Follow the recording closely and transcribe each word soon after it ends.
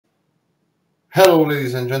Hello,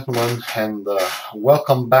 ladies and gentlemen, and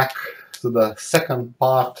welcome back to the second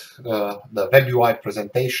part, the webui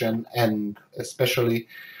presentation, and especially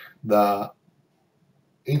the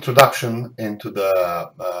introduction into the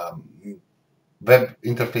web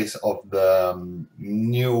interface of the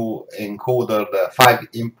new encoder, the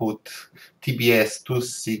 5-input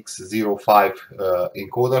TBS2605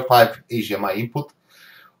 encoder, 5 HDMI input.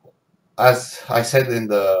 As I said in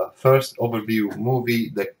the first overview movie,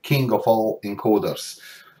 the king of all encoders.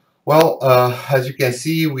 Well, as you can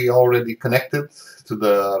see, we already connected to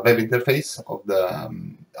the web interface of the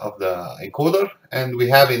encoder, and we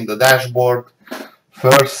have in the dashboard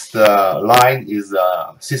first line is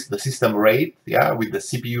the system rate, yeah, with the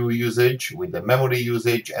CPU usage, with the memory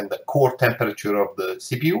usage, and the core temperature of the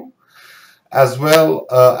CPU, as well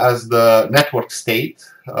as the network state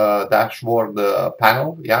dashboard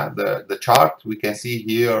panel. Yeah, the chart we can see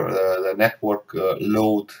here, the network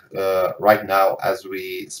load right now as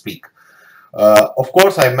we speak. Of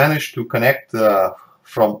course, I managed to connect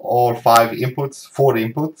from all four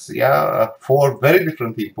inputs, yeah, four very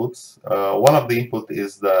different inputs. One of the input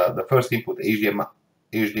is the first input,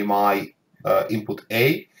 HDMI input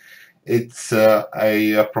A. It's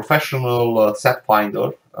a professional set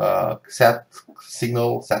finder, set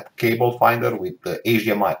cable finder with the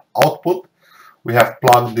HDMI output. We have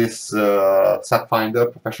plugged this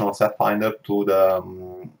professional set finder to the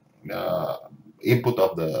input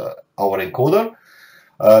of our encoder.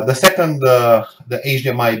 The second, the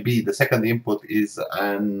HDMI B, the second input is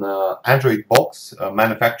an Android box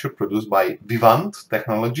manufactured, produced by Vivant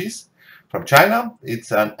Technologies from China. It's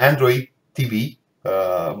an Android TV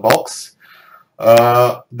box.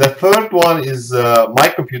 The third one is my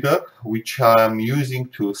computer, which I'm using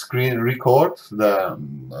to screen record the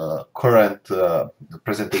current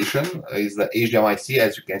presentation. Is the HDMI C.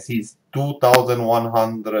 As you can see, it's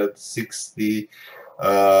 2160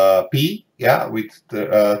 p, yeah, with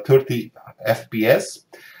 30 FPS.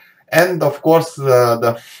 And of course,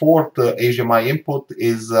 the fourth HDMI input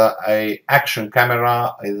is a action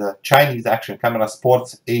camera, is a Chinese action camera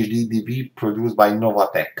sports HD DV produced by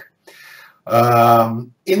Novatech.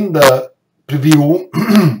 In the preview,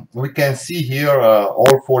 we can see here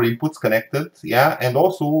all four inputs connected, yeah, and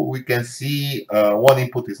also we can see one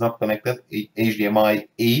input is not connected, HDMI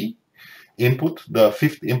A input, the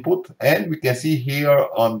fifth input, and we can see here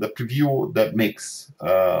on the preview the mix.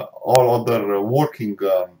 All other working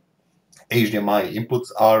HDMI inputs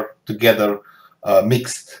are together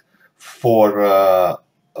mixed for, of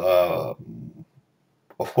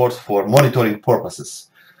course, for monitoring purposes.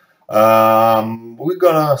 We're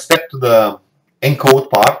gonna step to the encode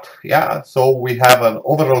part. Yeah, so we have an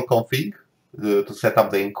overall config to set up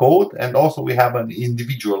the encode, and also we have an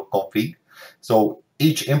individual config. So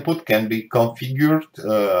each input can be configured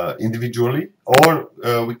individually, or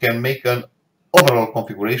we can make an overall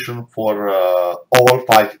configuration for all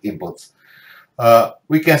five inputs.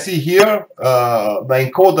 We can see here the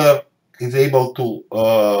encoder is able to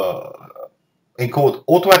encode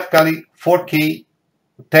automatically 4K,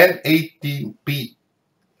 1080p,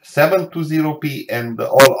 720p, and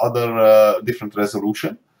all other different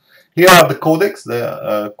resolution. Here are the codecs.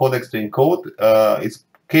 The codecs to encode is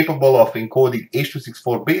capable of encoding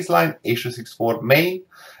H.264 baseline, H.264 main,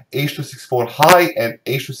 H.264 high, and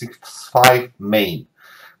H.265 main.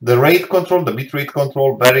 The rate control, the bit rate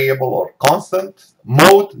control, variable or constant,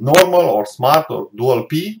 mode, normal or smart or dual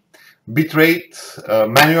P, bitrate,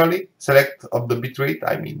 manually select of the bitrate,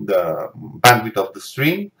 I mean the bandwidth of the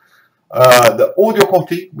stream. The audio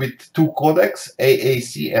config with two codecs,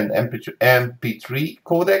 AAC and MP3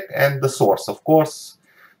 codec, and the source, of course,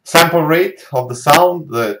 sample rate of the sound,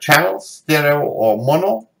 the channels, stereo or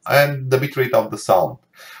mono, and the bitrate of the sound.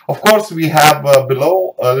 Of course, we have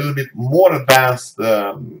below a little bit more advanced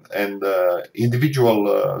and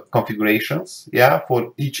individual configurations, yeah,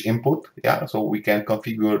 for each input, yeah, so we can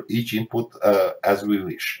configure each input as we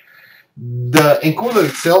wish. The encoder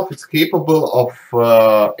itself is capable of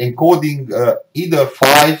encoding either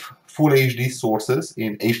 5 Full HD sources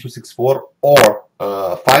in H.264 or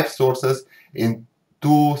 5 sources in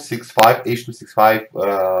H.265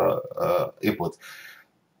 inputs.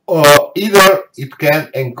 Either it can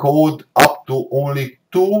encode up to only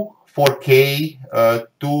two 4K,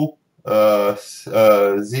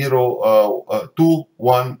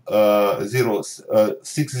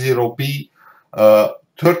 2160p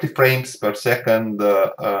 30 frames per second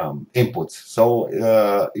inputs. So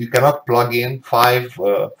you cannot plug in 5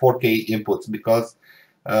 4K inputs because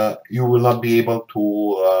you will not be able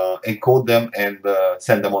to encode them and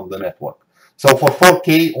send them on the network. So for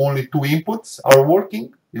 4K, only two inputs are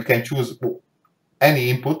working. You can choose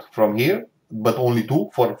any input from here, but only 2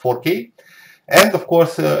 for 4K. And of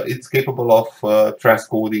course, it's capable of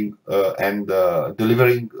transcoding and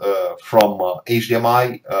delivering from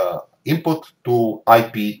HDMI input to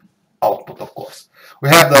IP output, of course. We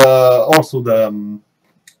have also the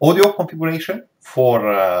audio configuration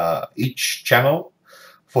for each channel,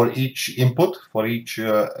 for each input, for each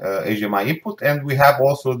HDMI input, and we have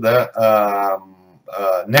also the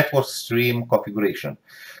network stream configuration.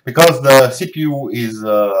 Because the CPU is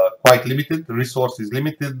quite limited, the resource is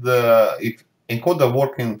limited, if encoder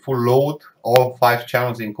working full load, all 5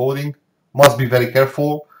 channels encoding, must be very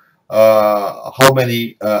careful how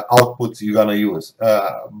many outputs you're gonna use.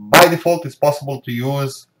 By default, it's possible to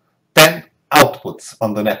use 10 outputs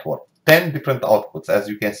on the network, 10 different outputs, as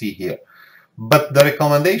you can see here. But the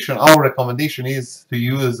recommendation, our recommendation is to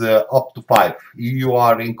use up to 5. You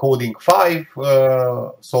are encoding 5,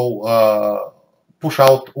 so push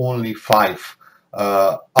out only 5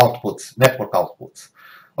 outputs, network outputs.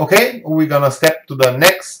 Okay, we're gonna step to the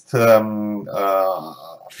next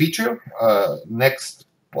feature, next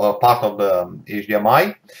part of the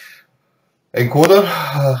HDMI encoder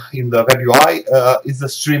in the webui is the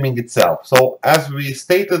streaming itself. So as we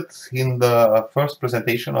stated in the first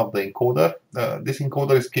presentation of the encoder, this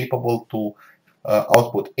encoder is capable to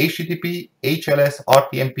output HTTP, HLS,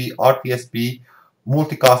 RTMP, RTSP,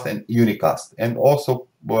 multicast and unicast. And also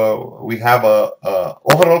we have a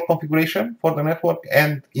overall configuration for the network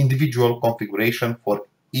and individual configuration for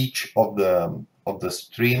each of the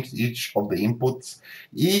streams, each of the inputs,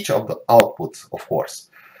 each of the outputs, of course.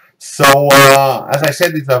 So, as I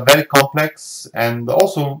said, it's a very complex and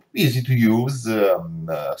also easy to use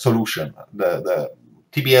solution, the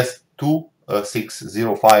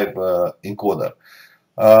TBS2605 encoder.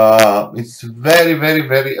 It's very, very,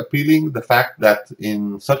 very appealing, the fact that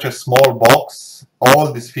in such a small box,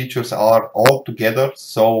 all these features are all together,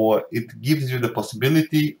 so it gives you the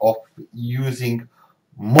possibility of using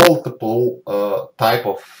multiple type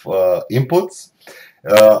of inputs.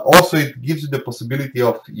 Also, it gives you the possibility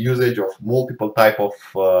of usage of multiple type of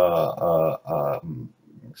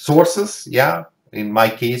sources. Yeah, in my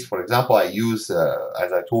case, for example, I use,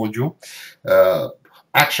 as I told you,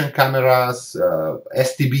 action cameras,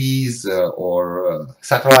 STBs, or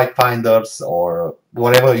satellite finders, or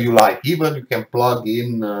whatever you like. Even you can plug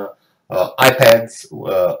in iPads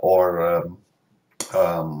or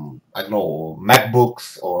I don't know,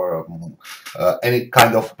 MacBooks or any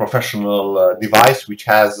kind of professional device which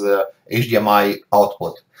has HDMI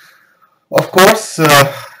output. Of course,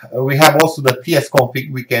 we have also the TS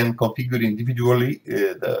config. We can configure individually.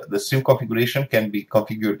 The stream configuration can be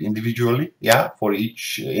configured individually, yeah, for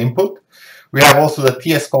each input. We have also the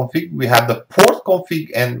TS config. We have the port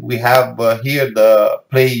config, and we have here the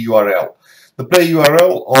play URL. The play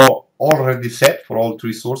URL are already set for all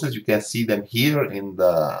 3 sources. You can see them here in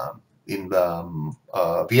the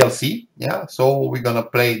VLC. Yeah, so we're gonna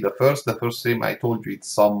play the first stream. I told you it's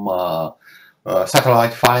some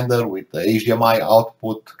satellite finder with the HDMI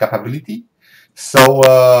output capability. So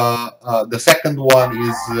the second one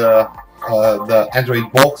is the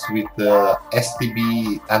Android box with the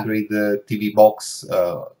STB Android TV box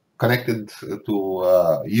connected to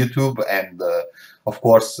YouTube and of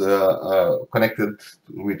course connected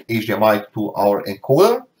with HDMI to our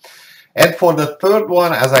encoder. And for the third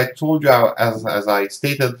one, as I told you, as I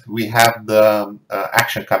stated, we have the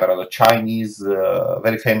action camera, the Chinese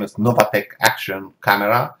very famous Novatech action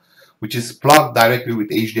camera, which is plugged directly with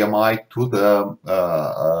HDMI to the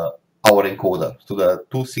our encoder, to the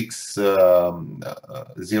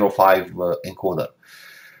 2605 encoder.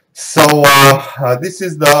 So this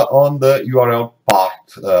is on the URL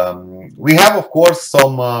part. We have, of course,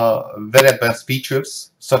 some very advanced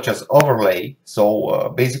features such as overlay.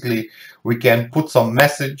 So basically, we can put some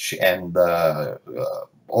message and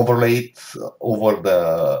overlay it over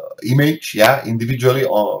the image, yeah, individually.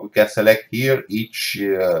 Or we can select here each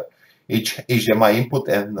HDMI input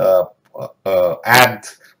and add,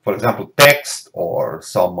 for example, text or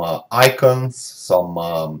some icons, some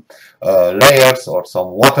layers or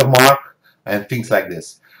some watermark and things like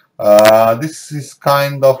this. This is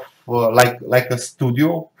kind of like a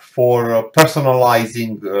studio for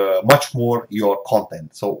personalizing much more your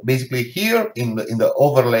content. So basically here in the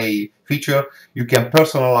overlay feature, you can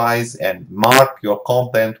personalize and mark your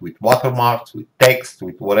content with watermarks, with text,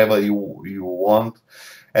 with whatever you want.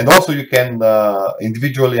 And also you can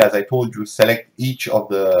individually, as I told you, select each of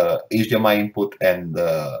the HDMI input and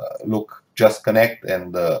look, just connect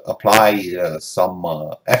and apply some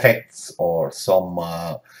effects or some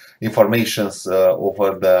informations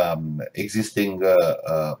over the existing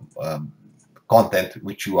content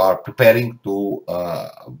which you are preparing to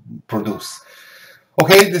produce.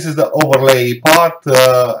 Okay, this is the overlay part.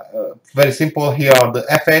 Very simple. Here are the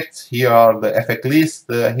effects. Here are the effect list.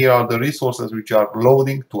 Here are the resources which are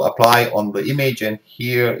loading to apply on the image, and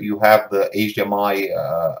here you have the HDMI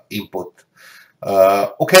input.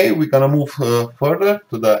 Okay, we're gonna move further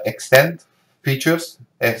to the extend features,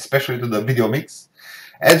 especially to the video mix.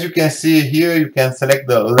 As you can see here, you can select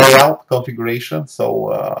the layout configuration. So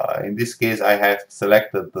in this case, I have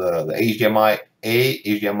selected the HDMI A,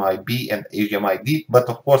 HDMI B, and HDMI D. But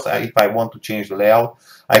of course, if I want to change the layout,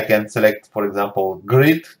 I can select, for example,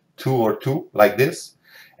 grid 2 or 2 like this,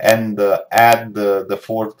 and add the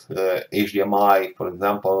fourth HDMI, for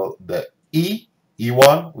example, the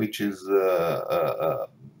E1, which is the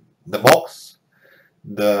box,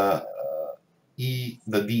 the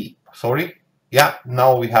the D, sorry. Yeah,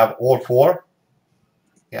 now we have all 4.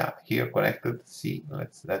 Yeah, here connected. See,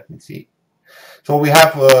 let me see. So we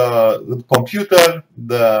have the computer,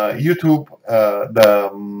 the YouTube, the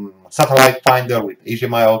satellite finder with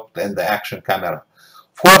HDMI out, and the action camera.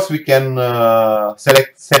 Of course, we can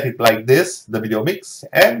set it like this, the video mix,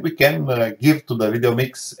 and we can give to the video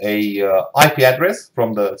mix a IP address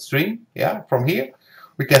from the stream. Yeah, from here.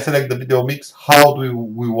 We can select the video mix. How do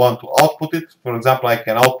we want to output it? For example, I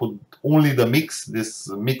can output only the mix, this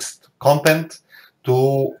mixed content,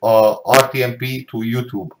 to RTMP to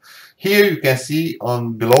YouTube. Here you can see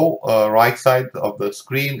on below right side of the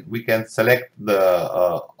screen, we can select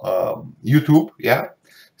the YouTube. Yeah,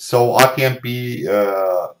 so RTMP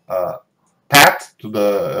path to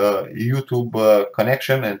the YouTube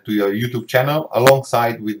connection and to your YouTube channel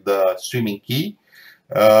alongside with the streaming key.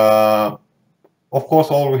 Of course,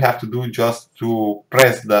 all we have to do just to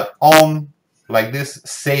press the on like this,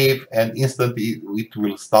 save, and instantly it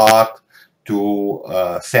will start to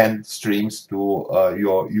send streams to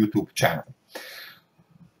your YouTube channel.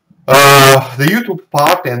 The YouTube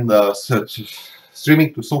part and the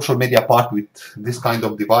streaming to social media part with this kind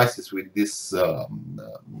of devices, with this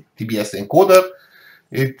TBS encoder,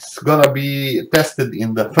 it's gonna be tested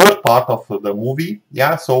in the third part of the movie.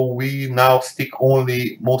 Yeah, so we now stick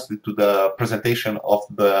only mostly to the presentation of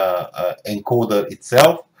the encoder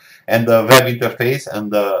itself and the web interface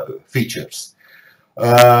and the features.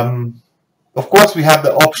 Of course, we have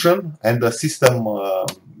the option and the system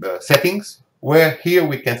settings, where here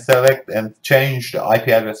we can select and change the IP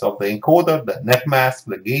address of the encoder, the net mask,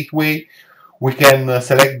 the gateway. We can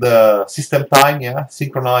select the system time, yeah,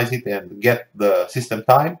 synchronize it and get the system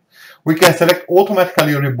time. We can select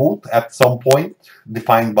automatically reboot at some point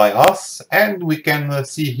defined by us, and we can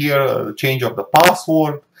see here the change of the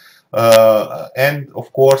password, and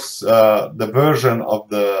of course the version of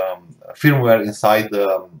the firmware inside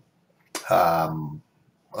the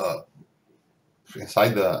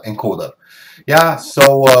encoder. Yeah,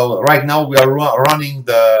 so right now we are running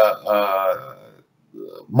the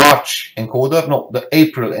March encoder, no, the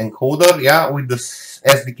April encoder, yeah, with the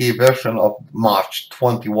SDK version of March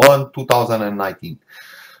 21, 2019.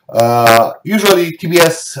 Usually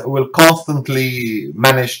TBS will constantly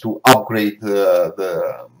manage to upgrade the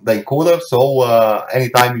encoder, so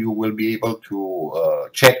anytime you will be able to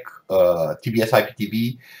check TBS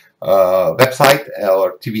IPTV website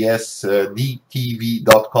or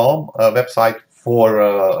TBS2605 website for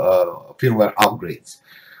firmware upgrades.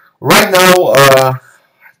 Right now,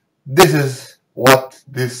 this is what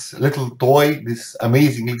this little toy, this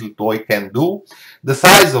amazing little toy can do. The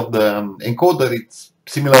size of the encoder, it's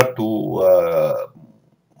similar to,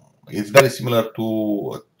 it's very similar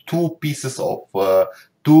to 2 pieces of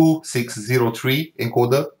 2603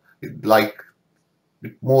 encoder, like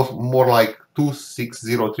more like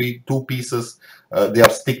 2603, 2 pieces, they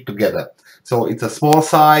are stick together. So it's a small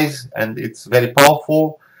size and it's very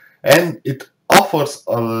powerful, and it offers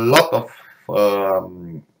a lot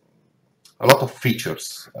of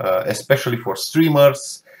features, especially for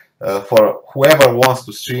streamers, for whoever wants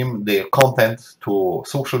to stream their content to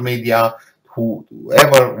social media,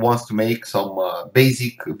 whoever wants to make some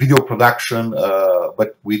basic video production,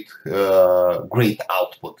 but with great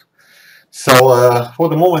output. So for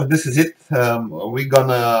the moment, this is it. We're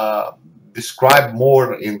gonna describe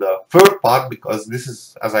more in the third part, because this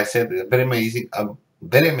is, as I said, a very amazing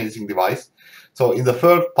device. So in the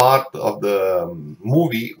third part of the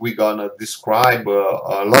movie, we're gonna describe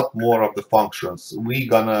a lot more of the functions. We're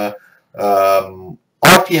gonna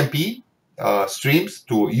RTMP streams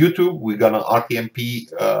to YouTube. We're gonna RTMP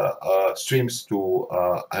streams to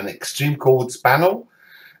an extreme codes panel,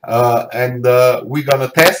 and we're gonna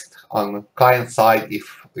test on client side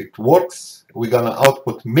if it works. We're gonna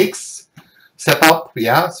output mix setup,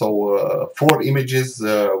 yeah. So 4 images,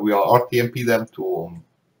 we are RTMP them to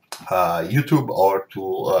YouTube or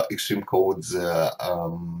to Extreme Code's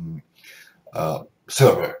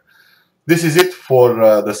server. This is it for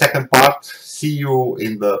the second part. See you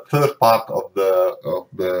in the third part of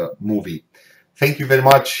the movie. Thank you very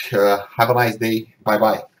much. Have a nice day. Bye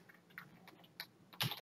bye.